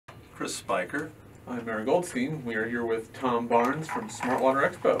Chris Spiker. I'm Mary Goldstein. We are here with Tom Barnes from Smart Water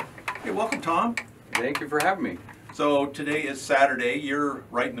Expo. Hey, welcome, Tom. Thank you for having me. So today is Saturday. You're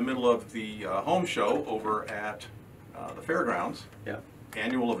right in the middle of the home show over at the fairgrounds. Yeah.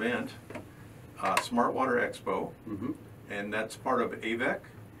 Annual event, Smart Water Expo, Mm-hmm. and that's part of AVEK.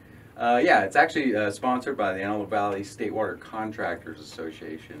 Yeah, it's actually sponsored by the Antelope Valley State Water Contractors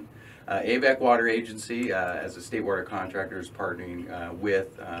Association. AVEK Water Agency, as a state water contractor, is partnering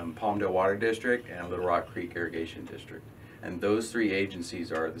with Palmdale Water District and Little Rock Creek Irrigation District. And those three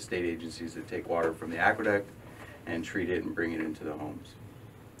agencies are the state agencies that take water from the aqueduct and treat it and bring it into the homes.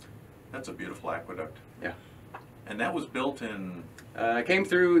 That's a beautiful aqueduct. Yeah. And that was built in... It came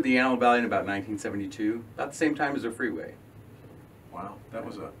through the Antelope Valley in about 1972, about the same time as the freeway. Wow, that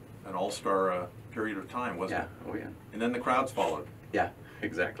was an all-star period of time, wasn't it? Yeah, oh yeah. And then the crowds followed. Yeah,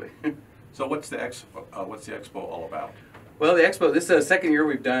 exactly. So what's the expo all about? Well, the expo, this is the second year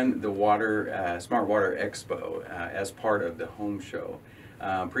we've done the Smart Water Expo as part of the home show.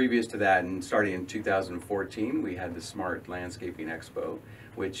 Previous to that, and starting in 2014, we had the Smart Landscaping Expo,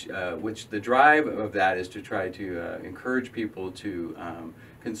 which the drive of that is to try to encourage people to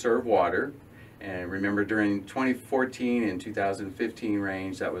conserve water. And remember, during 2014 and 2015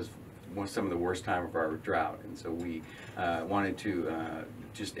 range, that was some of the worst time of our drought, and so we wanted to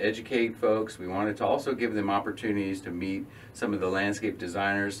just educate folks. We wanted to also give them opportunities to meet some of the landscape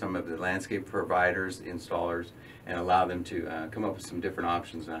designers, some of the landscape providers, installers, and allow them to come up with some different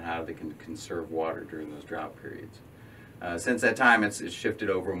options on how they can conserve water during those drought periods. Since that time, it's shifted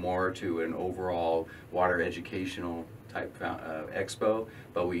over more to an overall water educational type expo,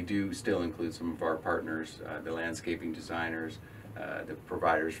 but we do still include some of our partners, the landscaping designers, the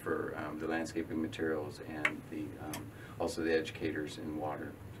providers for the landscaping materials, and also the educators in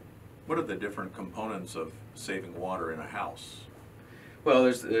water. What are the different components of saving water in a house? Well,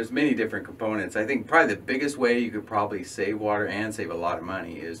 there's many different components. I think probably the biggest way you could probably save water and save a lot of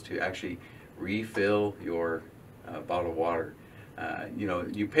money is to actually refill your bottled water. You know,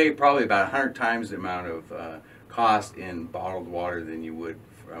 you pay probably about 100 times the amount of cost in bottled water than you would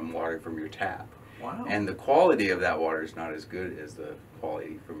from water from your tap. Wow. And the quality of that water is not as good as the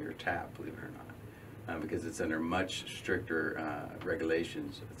quality from your tap, believe it or not, because it's under much stricter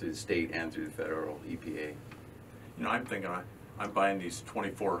regulations through the state and through the federal EPA. You know, I'm thinking I'm buying these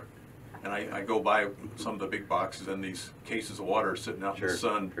 24, and I go buy some of the big boxes, and these cases of water are sitting out in the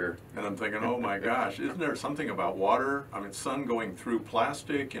sun, and I'm thinking, oh my gosh, isn't there something about water? I mean, sun going through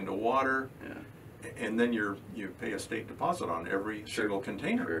plastic into water, and then you pay a state deposit on every single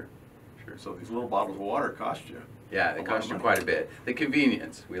container. Sure. So these little bottles of water cost you. Yeah, they cost you quite a bit. The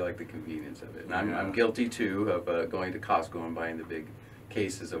convenience, we like the convenience of it. And I'm guilty too of going to Costco and buying the big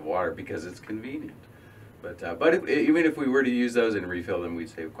cases of water because it's convenient. But even if we were to use those and refill them, we'd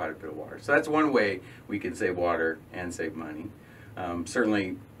save quite a bit of water. So that's one way we can save water and save money.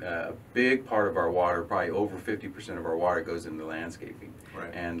 Certainly, a big part of our water, probably over 50% of our water, goes into landscaping.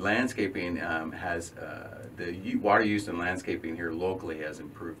 Right. And landscaping has the water used in landscaping here locally has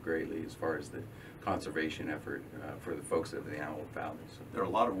improved greatly as far as the conservation effort for the folks of the Antelope Valley. So there are a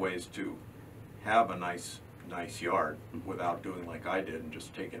lot of ways to have a nice yard without doing like I did and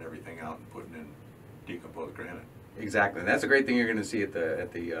just taking everything out and putting in decomposed granite. Exactly, and that's a great thing you're going to see at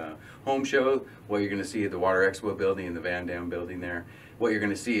the home show. What you're going to see at the Water Expo building and the Van Dam building there. What you're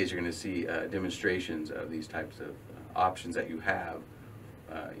going to see is you're going to see demonstrations of these types of options that you have.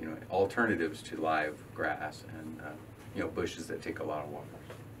 You know, alternatives to live grass and you know, bushes that take a lot of water.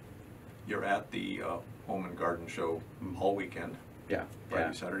 You're at the Home and Garden Show all weekend. Yeah.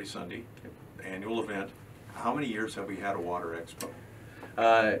 Friday, Saturday, Sunday. Yep. The annual event. How many years have we had a Water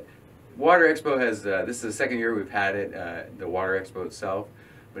Expo? Water Expo has, this is the second year we've had it, the Water Expo itself.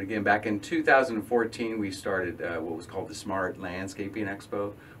 But again, back in 2014, we started what was called the Smart Landscaping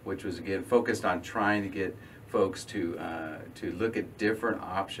Expo, which was again focused on trying to get folks to look at different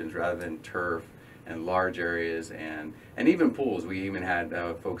options rather than turf and large areas and even pools. We even had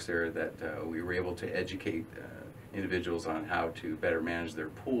folks there that we were able to educate individuals on how to better manage their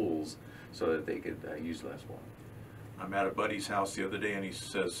pools so that they could use less water. I'm at a buddy's house the other day, and he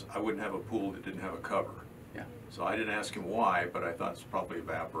says, I wouldn't have a pool that didn't have a cover. Yeah. So I didn't ask him why, but I thought it's probably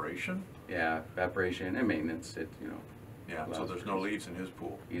evaporation. Yeah, evaporation and maintenance. You know. Yeah. So there's no leaves in his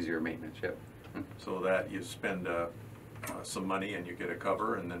pool. Easier maintenance. Yep. So that you spend some money and you get a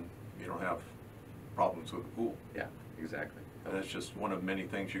cover, and then you don't have problems with the pool. Yeah. Exactly. And that's just one of many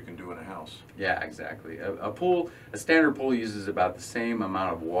things you can do in a house. Yeah. Exactly. A standard pool uses about the same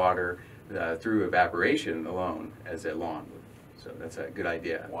amount of water through evaporation alone as a lawn would. So that's a good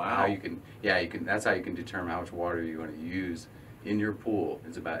idea. Wow. How you can, that's how you can determine how much water you want to use in your pool.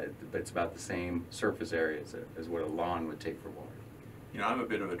 It's about the same surface area as what a lawn would take for water. You know, I'm a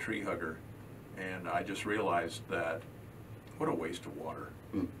bit of a tree hugger, and I just realized that what a waste of water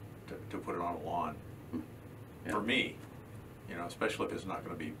to put it on a lawn. Yeah. For me, you know, especially if it's not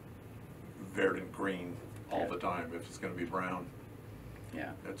going to be verdant green all the time, if it's going to be brown.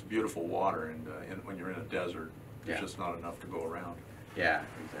 Yeah. It's beautiful water, and when you're in a desert, there's just not enough to go around. Yeah,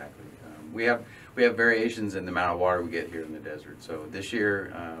 exactly. We have variations in the amount of water we get here in the desert. So this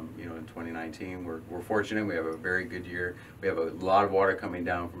year, you know, in 2019, we're fortunate. We have a very good year. We have a lot of water coming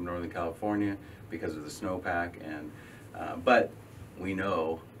down from Northern California because of the snowpack, and but we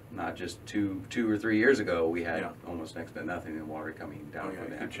know not just two or 3 years ago we had almost next to nothing in water coming down. Oh,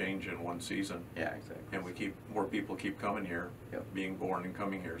 yeah, it could change in one season. Yeah, exactly. And more people keep coming here, being born and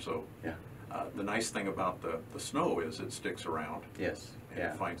coming here. So yeah. The nice thing about the snow is it sticks around. Yes. And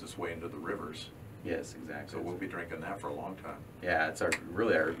it finds its way into the rivers. Yes, exactly. So we'll be drinking that for a long time. Yeah, it's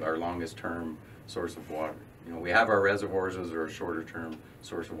really our longest term source of water. You know, we have our reservoirs, those are a shorter term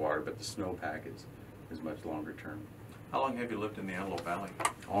source of water, but the snowpack is much longer term. How long have you lived in the Antelope Valley?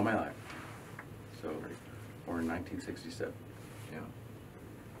 All my life. So we're in 1967. Yeah.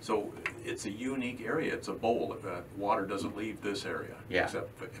 So it's a unique area. It's a bowl. Water doesn't leave this area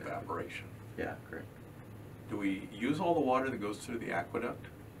except for evaporation. Yeah, correct. Do we use all the water that goes through the aqueduct?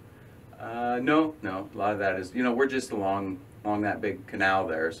 No. A lot of that is, you know, we're just along that big canal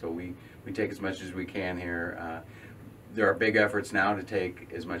there, so we take as much as we can here. There are big efforts now to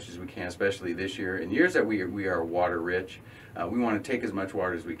take as much as we can, especially this year. In years that we are water rich, we want to take as much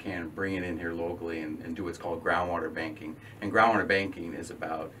water as we can, bring it in here locally, and do what's called groundwater banking. And groundwater banking is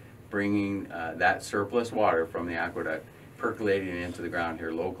about bringing that surplus water from the aqueduct, percolating it into the ground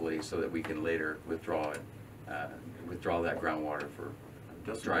here locally, so that we can later withdraw that groundwater for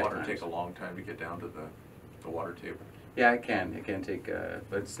Does the dry water times. take a long time to get down to the water table? Yeah, it can. It can take,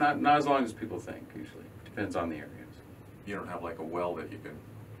 but it's not as long as people think. Usually, depends on the areas. You don't have like a well that you can.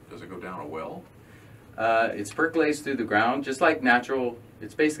 Does it go down a well? It percolates through the ground, just like natural.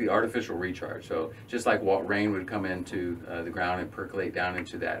 It's basically artificial recharge. So just like what rain would come into the ground and percolate down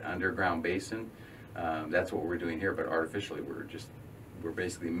into that underground basin, that's what we're doing here. But artificially, we're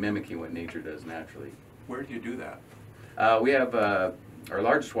basically mimicking what nature does naturally. Where do you do that? We have our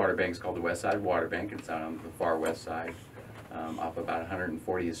largest water bank is called the West Side Water Bank. It's out on the far west side, off about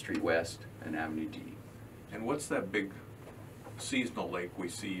 140th Street West and Avenue D. And what's that big seasonal lake we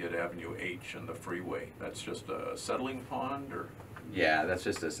see at Avenue H and the freeway? That's just a settling pond, or? Yeah, that's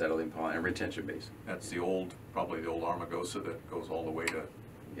just a settling pond and retention basin. That's probably the old Armagosa that goes all the way to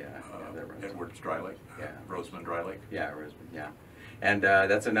Edwards Dry Lake, Roseman Dry Lake. Yeah, Roseman, yeah. And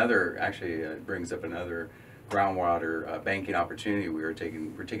that's another, actually brings up another groundwater banking opportunity we're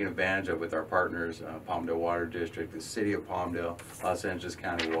taking advantage of with our partners, Palmdale Water District, the City of Palmdale, Los Angeles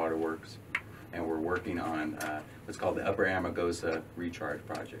County Water Works, and we're working on what's called the Upper Armagosa Recharge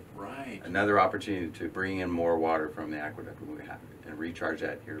Project. Right. Another opportunity to bring in more water from the aqueduct when we have it and recharge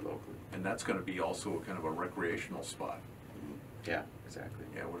that here locally. And that's going to be also kind of a recreational spot. Yeah, exactly.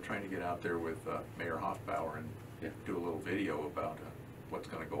 Yeah, we're trying to get out there with Mayor Hoffbauer and do a little video about what's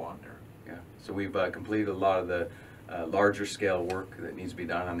going to go on there. Yeah, so we've completed a lot of the larger scale work that needs to be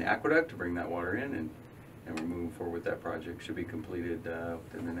done on the aqueduct to bring that water in, and we're moving forward with that project. Should be completed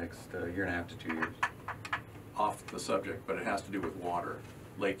within the next year and a half to 2 years. Off the subject, but it has to do with water.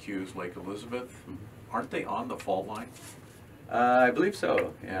 Lake Hughes, Lake Elizabeth, aren't they on the fault line? I believe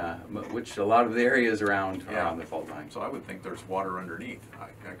so, yeah, which a lot of the areas around are on the fault line. So I would think there's water underneath. I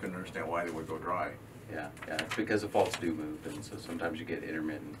couldn't understand why they would go dry. Yeah, it's because the faults do move, and so sometimes you get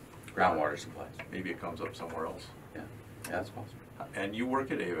intermittent groundwater supplies. Maybe it comes up somewhere else. Yeah, that's possible. And you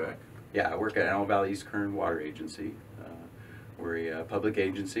work at AVEK? Yeah, I work at Antelope Valley East Kern Water Agency. We're a public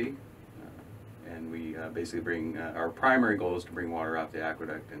agency, and we basically bring, our primary goal is to bring water off the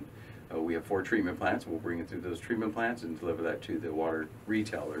aqueduct, and we have 4 treatment plants. We'll bring it through those treatment plants and deliver that to the water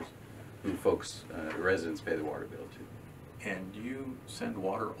retailers, who folks, the residents pay the water bill to. And you send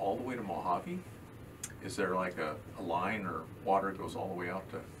water all the way to Mojave? Is there like a line or water goes all the way out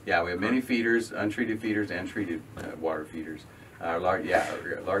to? Yeah, we have many feeders, untreated feeders and treated water feeders. Our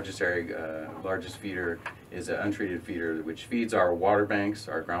largest feeder is an untreated feeder, which feeds our water banks,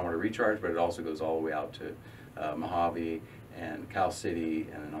 our groundwater recharge, but it also goes all the way out to Mojave and Cal City,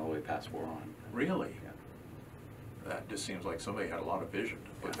 and then all the way past Boron. Really? Yeah. That just seems like somebody had a lot of vision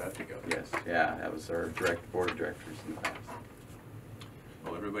to put that together. Yes, yeah, that was our board of directors in the past.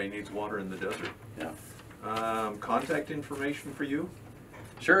 Well, everybody needs water in the desert. Yeah. Contact information for you?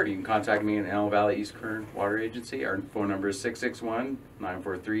 Sure, you can contact me in Antelope Valley East Kern Water Agency. Our phone number is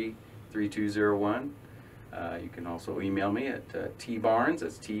 661-943-3201. You can also email me at tbarnes,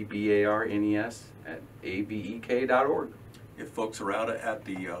 that's TBARNES, at avek.org. If folks are out at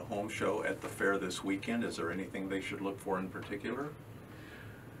the home show at the fair this weekend, is there anything they should look for in particular?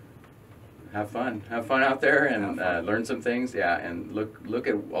 Have fun out there, and learn some things. Yeah, and look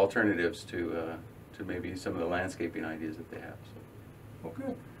at alternatives to maybe some of the landscaping ideas that they have. So.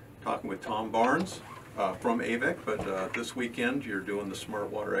 Okay. Talking with Tom Barnes from AVEK, but this weekend you're doing the Smart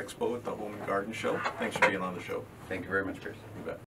Water Expo at the Home and Garden Show. Thanks for being on the show. Thank you very much, Chris. You bet.